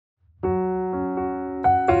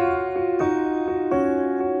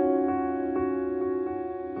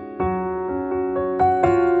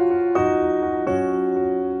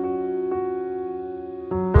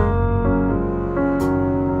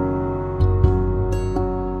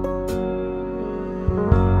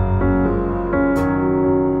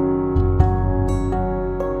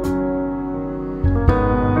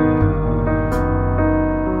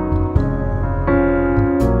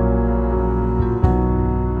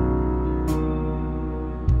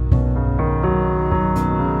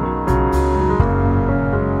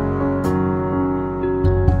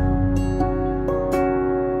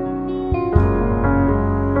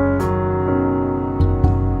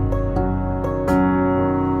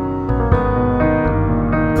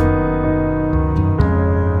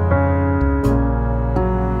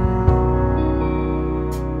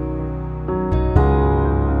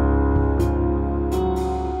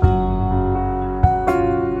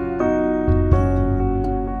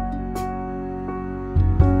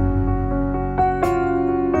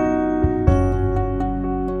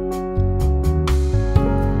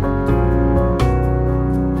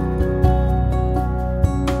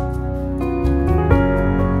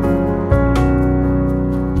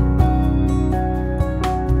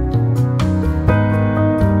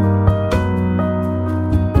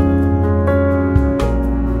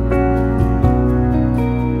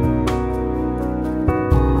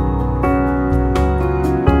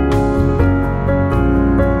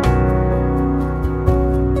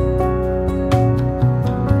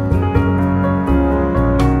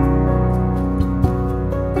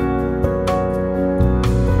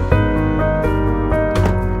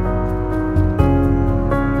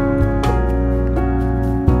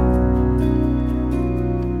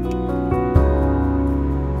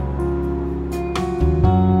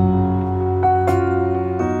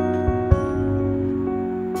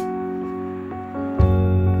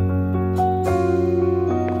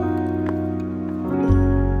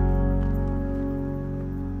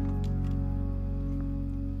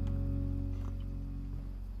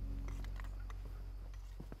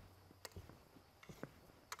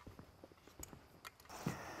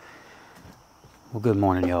Well, good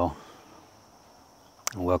morning, y'all,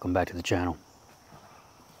 and welcome back to the channel.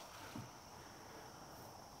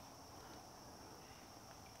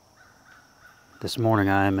 This morning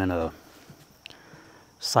I am in a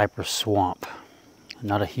cypress swamp.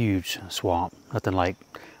 Not a huge swamp, nothing like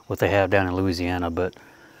what they have down in Louisiana, but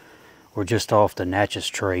we're just off the Natchez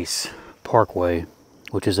Trace Parkway,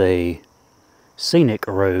 which is a scenic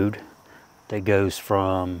road that goes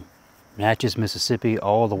from Natchez, Mississippi,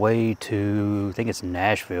 all the way to, I think it's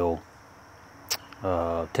Nashville,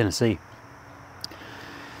 Tennessee.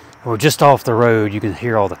 We're just off the road. You can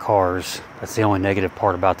hear all the cars. That's the only negative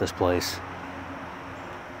part about this place.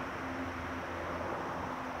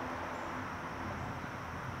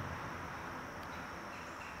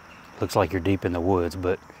 Looks like you're deep in the woods,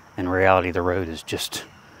 but in reality the road is just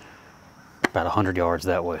about 100 yards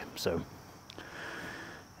that way. So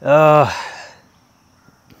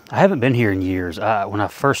I haven't been here in years. When I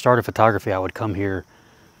first started photography, I would come here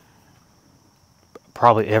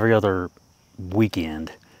probably every other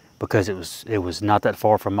weekend because it was not that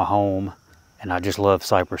far from my home, and I just love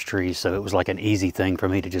cypress trees, so it was like an easy thing for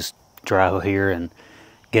me to just drive here and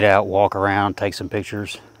get out, walk around, take some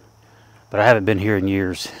pictures. But I haven't been here in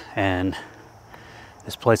years, and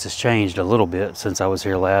this place has changed a little bit since I was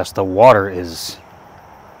here last. The water is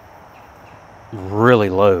really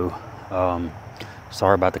low.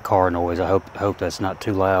 Sorry about the car noise. I hope that's not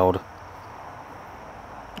too loud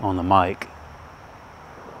on the mic.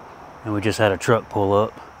 And we just had a truck pull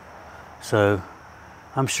up, so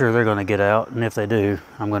I'm sure they're going to get out, and if they do,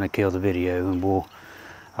 I'm going to kill the video, and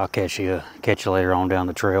I'll catch you later on down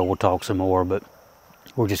the trail. We'll talk some more, but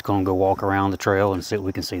we're just going to go walk around the trail and see what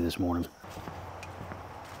we can see this morning.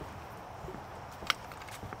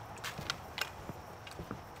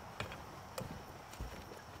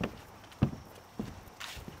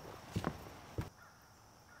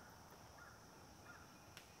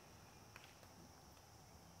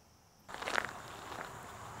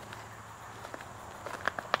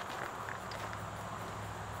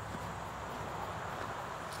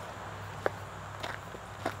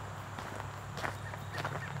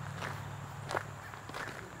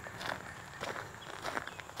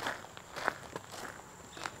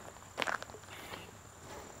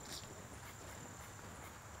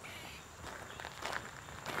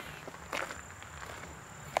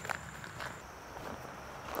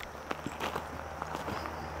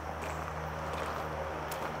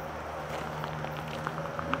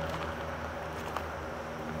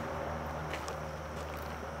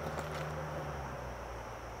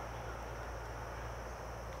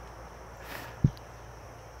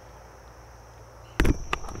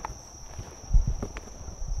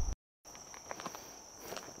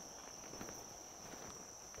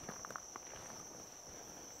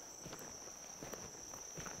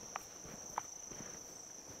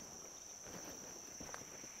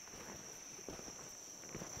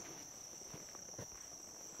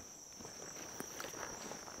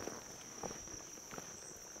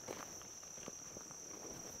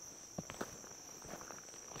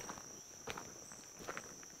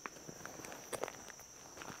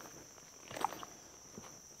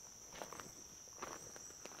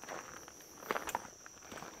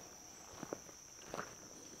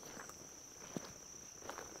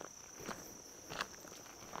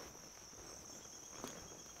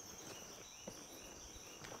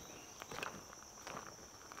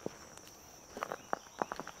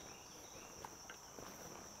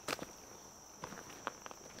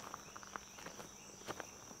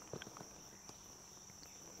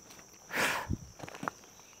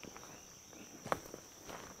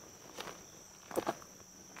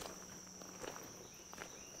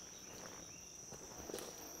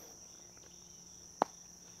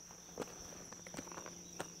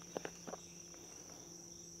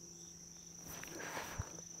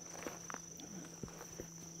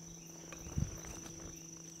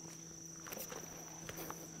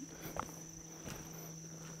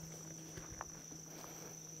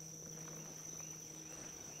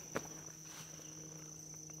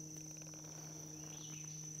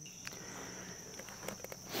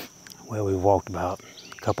 Well, we've walked about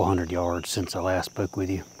a couple hundred yards since I last spoke with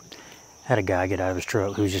you. Had a guy get out of his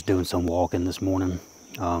truck who was just doing some walking this morning.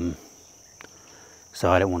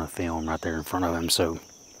 So I didn't want to film right there in front of him, so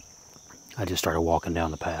I just started walking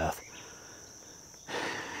down the path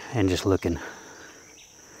and just looking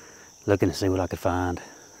to see what I could find.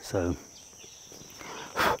 So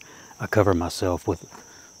I covered myself with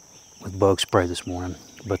bug spray this morning,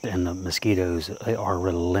 and the mosquitoes, they are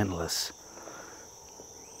relentless.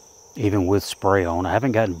 Even with spray on, I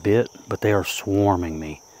haven't gotten bit, but they are swarming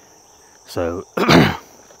me. So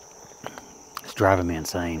it's driving me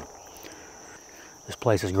insane. This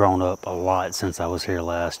place has grown up a lot since I was here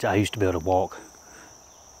last. I used to be able to walk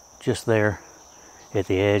just there at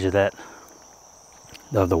the edge of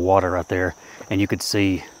the water right there, and you could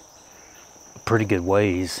see pretty good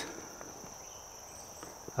ways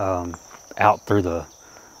out through the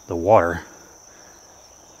water.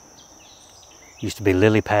 Used to be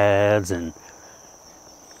lily pads and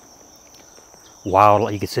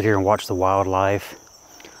you could sit here and watch the wildlife,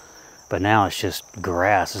 but now it's just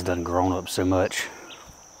grass has done grown up so much.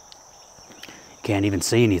 Can't even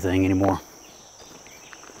see anything anymore.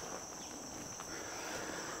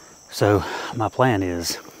 So my plan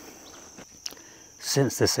is,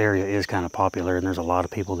 since this area is kind of popular and there's a lot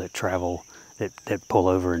of people that travel, that pull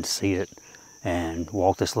over and see it and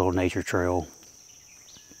walk this little nature trail,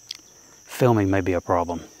 filming may be a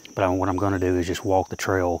problem, but what I'm going to do is just walk the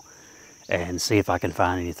trail and see if I can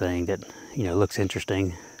find anything that, you know, looks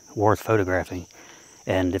interesting, worth photographing.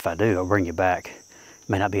 And if I do, I'll bring you back.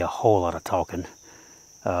 May not be a whole lot of talking,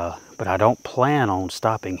 but I don't plan on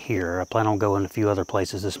stopping here. I plan on going a few other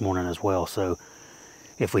places this morning as well. So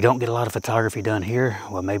if we don't get a lot of photography done here,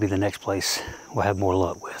 well, maybe the next place we'll have more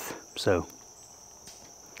luck with. So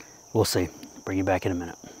we'll see. Bring you back in a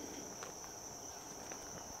minute.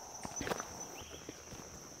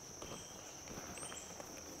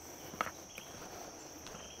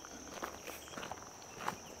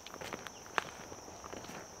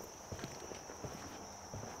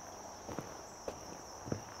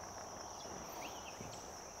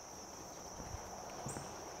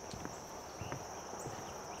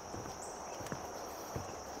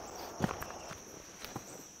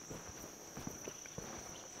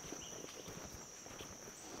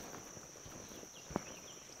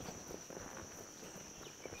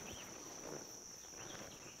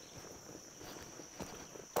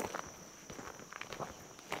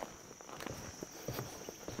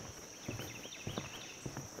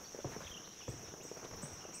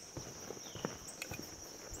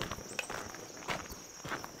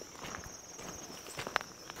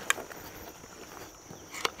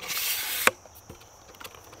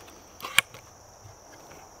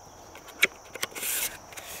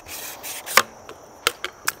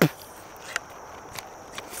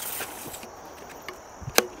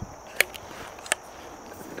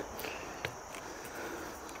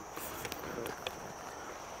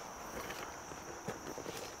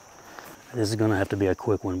 This is going to have to be a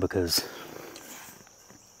quick one because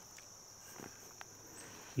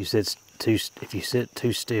if you sit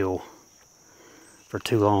too still for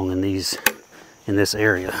too long in this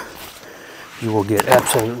area, you will get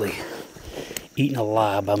absolutely eaten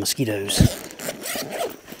alive by mosquitoes.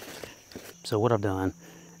 So what I've done,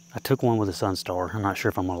 I took one with a Sunstar. I'm not sure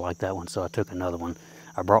if I'm going to like that one, so I took another one.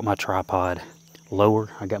 I brought my tripod lower.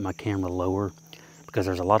 I got my camera lower because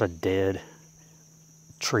there's a lot of dead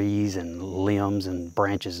trees and limbs and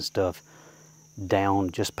branches and stuff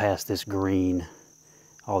down just past this green,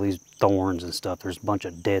 all these thorns and stuff. There's a bunch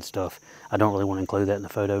of dead stuff. I don't really want to include that in the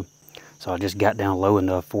photo, so I just got down low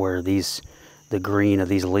enough where the green of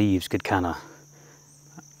these leaves could kind of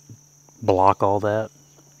block all that,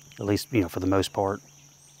 at least, you know, for the most part.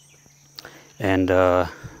 And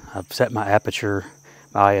I've set my aperture,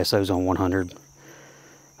 my ISO's on 100.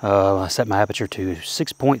 I set my aperture to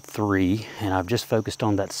 6.3, and I've just focused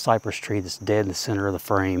on that cypress tree that's dead in the center of the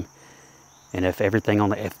frame. And if everything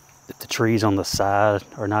if the trees on the side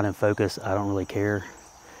are not in focus, I don't really care.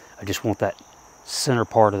 I just want that center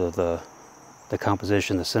part of the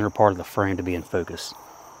composition, the center part of the frame to be in focus.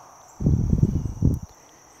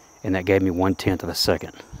 And that gave me 1/10 of a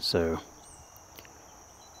second. So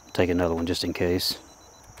I'll take another one just in case.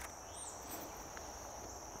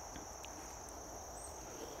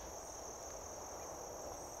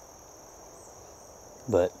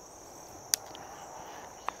 But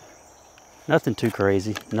nothing too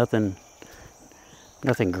crazy, nothing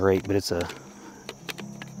great, but I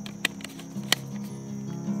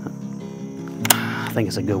think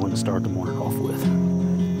it's a good one to start the morning off with.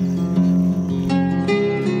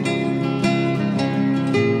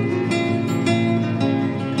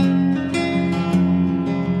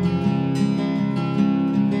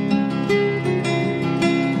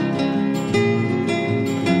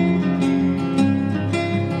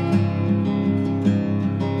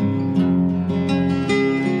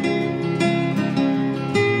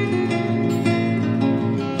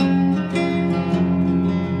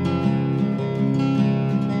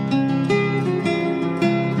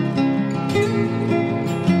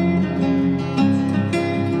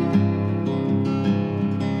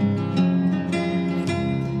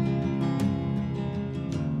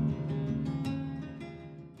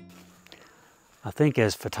 I think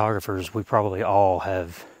as photographers, we probably all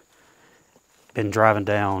have been driving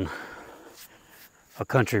down a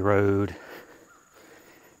country road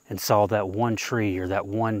and saw that one tree or that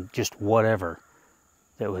one just whatever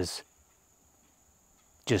that was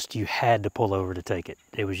just, you had to pull over to take it.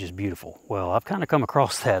 It was just beautiful. Well, I've kind of come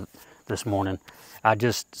across that this morning.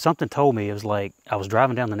 Something told me, it was like I was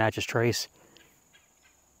driving down the Natchez Trace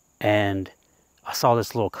and I saw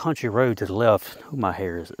this little country road to the left. Oh, my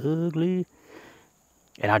hair is ugly.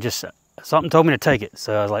 And something told me to take it.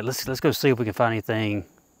 So I was like, let's go see if we can find anything,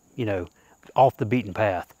 you know, off the beaten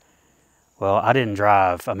path. Well, I didn't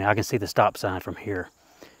drive. I mean, I can see the stop sign from here.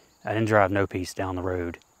 I didn't drive no piece down the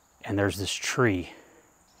road. And there's this tree.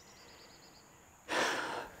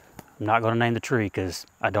 I'm not going to name the tree because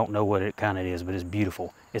I don't know what it kind of is, but it's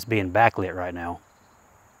beautiful. It's being backlit right now.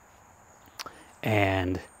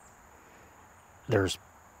 And there's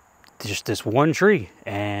just this one tree,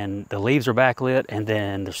 and the leaves are backlit, and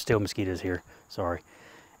then there's still mosquitoes here. Sorry.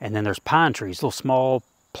 And then there's pine trees, little small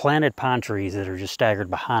planted pine trees that are just staggered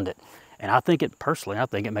behind it. And I think it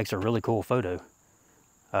makes a really cool photo.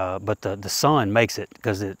 But the sun makes it,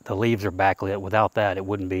 because the leaves are backlit. Without that, it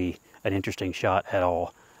wouldn't be an interesting shot at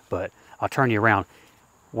all. But I'll turn you around.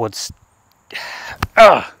 These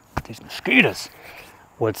mosquitoes.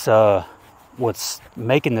 What's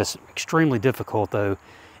making this extremely difficult though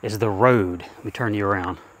is the road. Let me turn you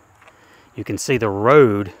around. You can see the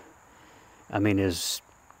road, I mean, is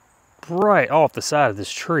right off the side of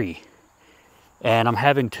this tree. And I'm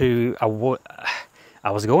having to, I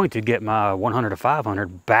was going to get my 100 to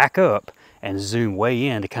 500 back up and zoom way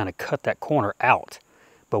in to kind of cut that corner out.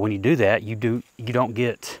 But when you do that, you don't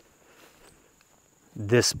get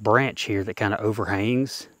this branch here that kind of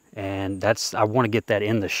overhangs, and I want to get that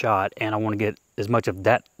in the shot, and I want to get as much of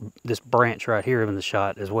this branch right here in the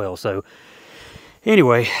shot as well. So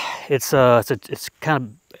anyway, it's a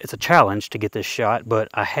challenge to get this shot, but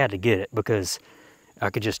I had to get it because I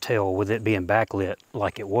could just tell with it being backlit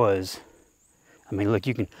like it was. I mean, look,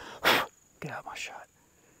 you can get out of my shot.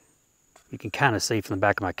 You can kind of see from the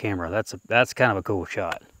back of my camera. That's kind of a cool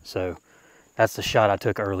shot. So that's the shot I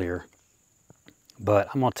took earlier. But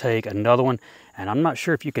I'm gonna take another one, and I'm not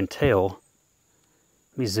sure if you can tell.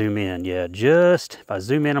 Let me zoom in. Yeah, if I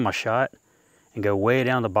zoom in on my shot and go way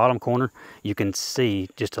down the bottom corner, you can see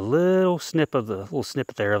just a little snippet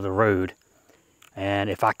there of the road. And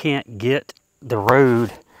if I can't get the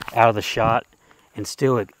road out of the shot and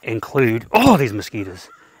still include all these mosquitoes,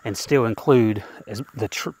 and still include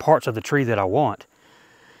the parts of the tree that I want,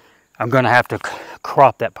 I'm going to have to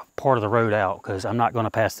crop that part of the road out, because I'm not going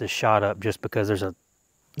to pass this shot up just because there's a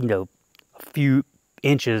few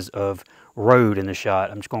inches of road in the shot.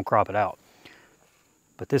 I'm just going to crop it out.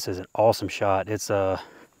 But this is an awesome shot. I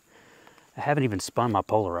haven't even spun my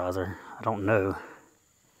polarizer. I don't know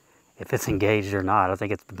if it's engaged or not. I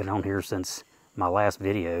think it's been on here since my last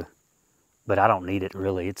video, but I don't need it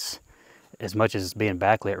really. It's as much as it's being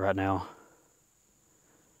backlit right now.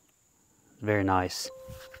 Very nice.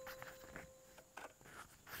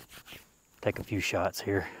 Take a few shots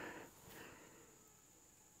here.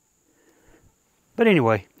 But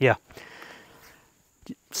anyway, yeah.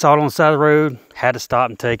 Saw it on the side of the road, had to stop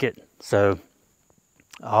and take it. So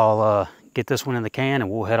I'll get this one in the can, and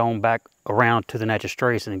we'll head on back around to the Natchez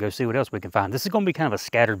Trace and go see what else we can find. This is going to be kind of a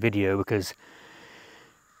scattered video because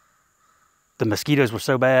the mosquitoes were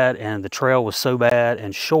so bad and the trail was so bad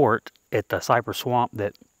and short at the Cypress swamp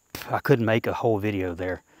that I couldn't make a whole video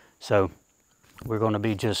there. So we're going to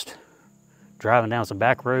be just driving down some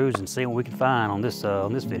back roads and seeing what we can find on this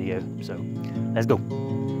video. So let's go.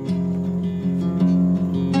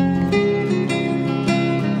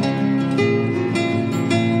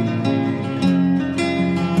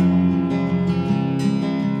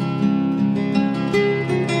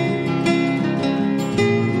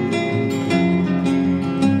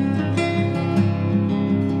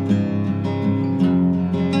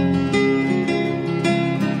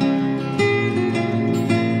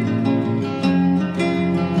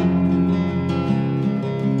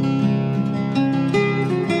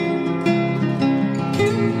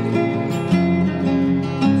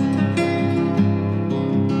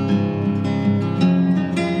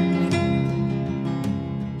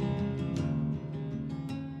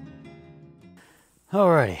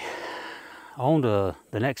 Alrighty, on to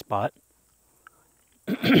the next spot.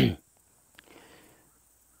 This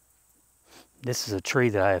is a tree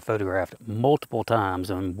that I have photographed multiple times,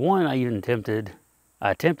 and one I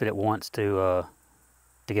attempted it once to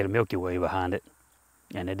get a Milky Way behind it,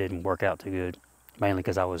 and it didn't work out too good, mainly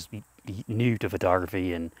because I was new to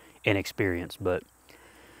photography and inexperienced. But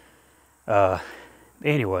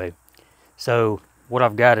anyway, So what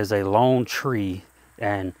I've got is a lone tree,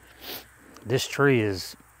 and this tree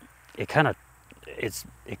is, its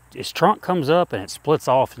trunk comes up and it splits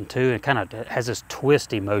off in two, and kind of has this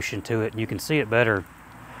twisty motion to it, and you can see it better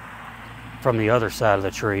from the other side of the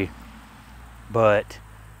tree. But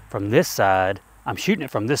from this side, I'm shooting it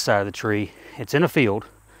from this side of the tree. It's in a field,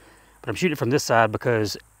 but I'm shooting it from this side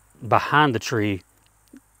because behind the tree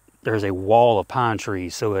there's a wall of pine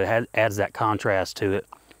trees, so it adds that contrast to it.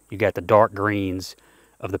 You got the dark greens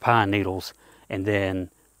of the pine needles, and then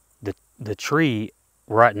the tree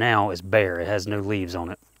right now is bare. It has no leaves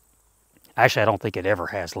on it. Actually, I don't think it ever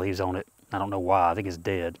has leaves on it. I don't know why. I think it's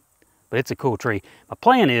dead. But it's a cool tree. My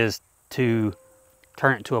plan is to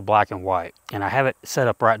turn it to a black and white, and I have it set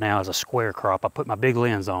up right now as a square crop. I put my big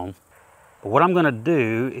lens on. But what I'm going to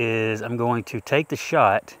do is I'm going to take the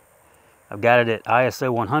shot. I've got it at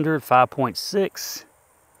ISO 100, 5.6,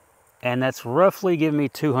 and that's roughly giving me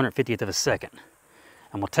 250th of a second.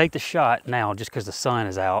 I'm going to take the shot now just because the sun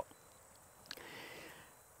is out.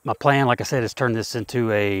 My plan, like I said, is turn this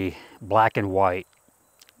into a black and white.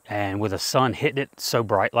 And with the sun hitting it so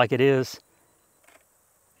bright like it is,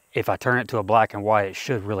 if I turn it to a black and white, it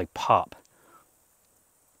should really pop.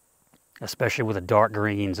 Especially with the dark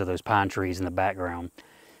greens of those pine trees in the background.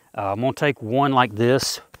 I'm going to take one like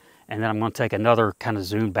this, and then I'm going to take another, kind of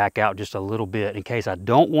zoom back out just a little bit in case I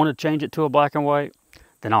don't want to change it to a black and white.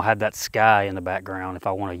 Then I'll have that sky in the background if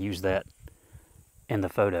I want to use that in the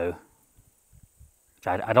photo.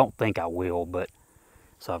 I don't think I will, but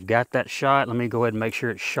so I've got that shot. Let me go ahead and make sure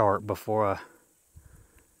it's sharp before I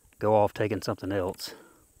go off taking something else.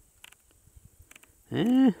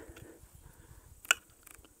 I'm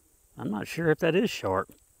not sure if that is sharp.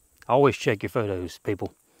 Always check your photos,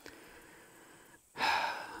 people.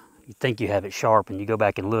 You think you have it sharp and you go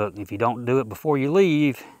back and look. If you don't do it before you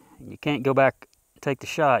leave, you can't go back and take the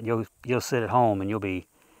shot. You'll sit at home and you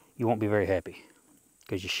won't be very happy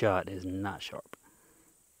because your shot is not sharp.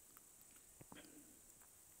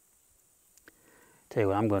 Tell you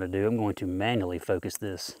what I'm going to do. I'm going to manually focus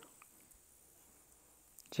this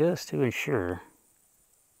just to ensure.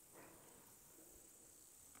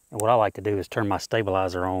 And what I like to do is turn my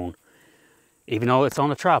stabilizer on. Even though it's on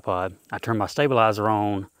a tripod, I turn my stabilizer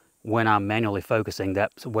on when I'm manually focusing.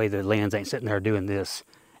 That's the way the lens ain't sitting there doing this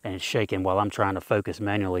and it's shaking while I'm trying to focus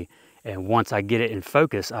manually. And once I get it in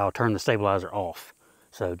focus, I'll turn the stabilizer off.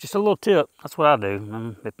 So just a little tip. That's what I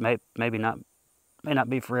do. It may not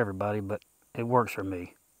be for everybody, but it works for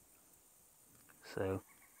me. So,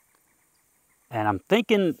 and I'm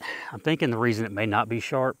thinking the reason it may not be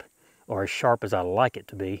sharp, or as sharp as I like it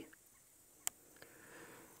to be,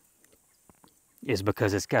 is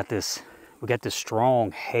because we got this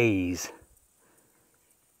strong haze.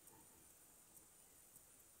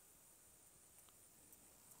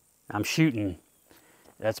 I'm shooting,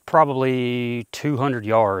 that's probably 200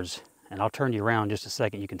 yards, and I'll turn you around just a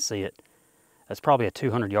second, you can see it. That's probably a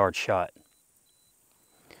 200-yard shot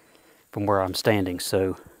from where I'm standing,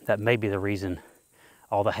 so that may be the reason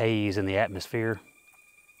all the haze in the atmosphere,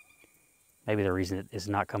 maybe the reason it's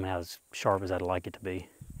not coming out as sharp as I'd like it to be.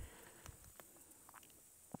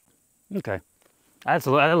 Okay, that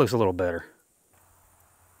looks a little better.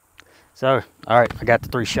 So, all right, I got the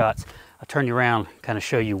 3 shots. I'll turn you around, kind of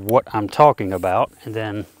show you what I'm talking about, and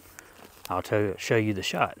then I'll show you the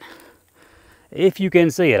shot. If you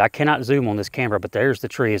can see it, I cannot zoom on this camera, but there's the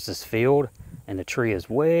tree. It's this field, and the tree is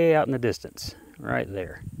way out in the distance, right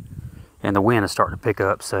there. And the wind is starting to pick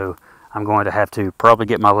up, so I'm going to have to probably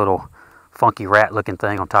get my little funky rat looking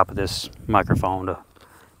thing on top of this microphone to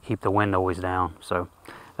keep the wind noise down. So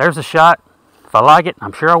there's the shot. If I like it,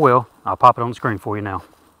 I'm sure I will. I'll pop it on the screen for you now.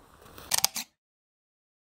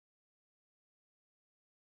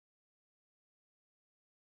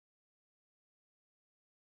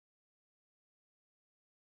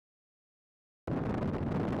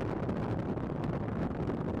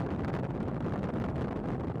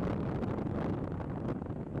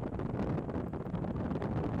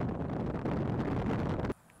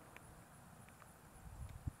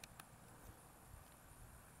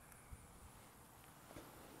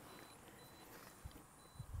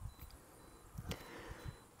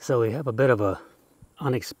 So we have a bit of a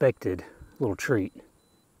unexpected little treat.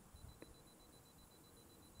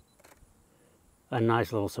 A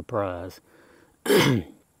nice little surprise. They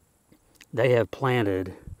have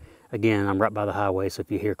planted, again, I'm right by the highway, so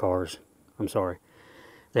if you hear cars, I'm sorry.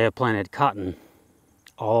 They have planted cotton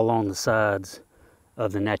all along the sides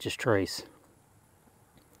of the Natchez Trace.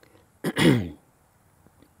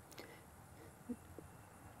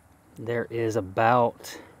 There is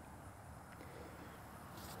about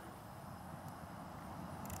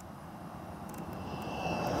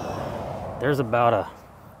there's about a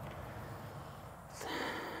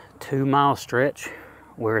 2-mile stretch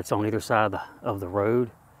where it's on either side of the road,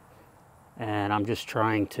 and I'm just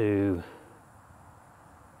trying to.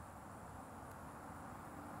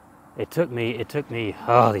 It took me.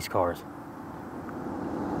 Oh, these cars.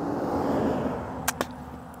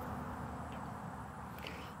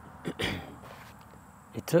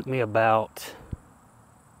 It took me about,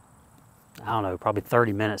 I don't know, probably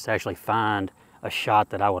 30 minutes to actually find a shot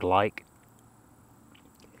that I would like,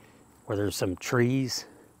 where there's some trees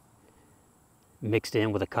mixed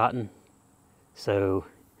in with the cotton. So,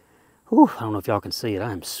 whew, I don't know if y'all can see it.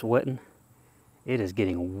 I am sweating. It is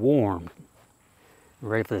getting warm. I'm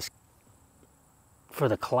ready for this, for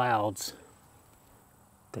the clouds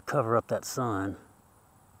to cover up that sun.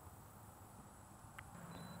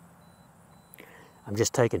 I'm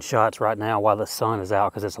just taking shots right now while the sun is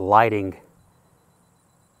out because it's lighting.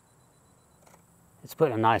 It's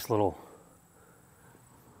putting a nice little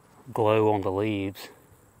glow on the leaves.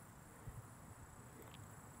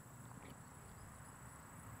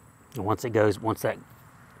 And once it goes behind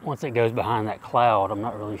that cloud, I'm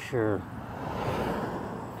not really sure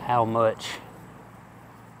how much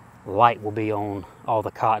light will be on all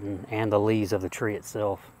the cotton and the leaves of the tree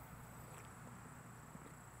itself.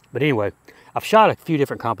 But anyway, I've shot a few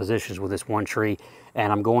different compositions with this one tree,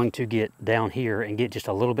 and I'm going to get down here and get just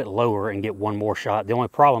a little bit lower and get one more shot. The only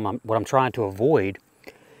problem, what I'm trying to avoid,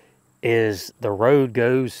 is the road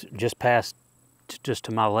goes just past, just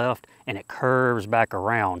to my left, and it curves back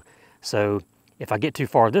around. So if I get too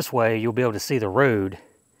far this way, you'll be able to see the road,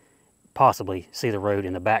 possibly see the road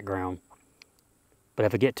in the background. But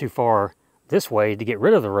if I get too far this way to get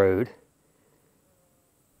rid of the road,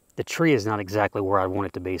 the tree is not exactly where I want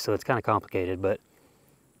it to be, so it's kind of complicated. But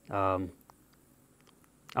I'm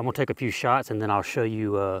gonna take a few shots, and then I'll show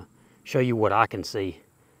you what I can see.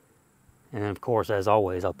 And then, of course, as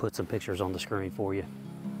always, I'll put some pictures on the screen for you.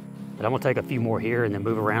 But I'm gonna take a few more here, and then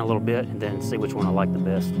move around a little bit, and then see which one I like the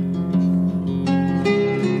best.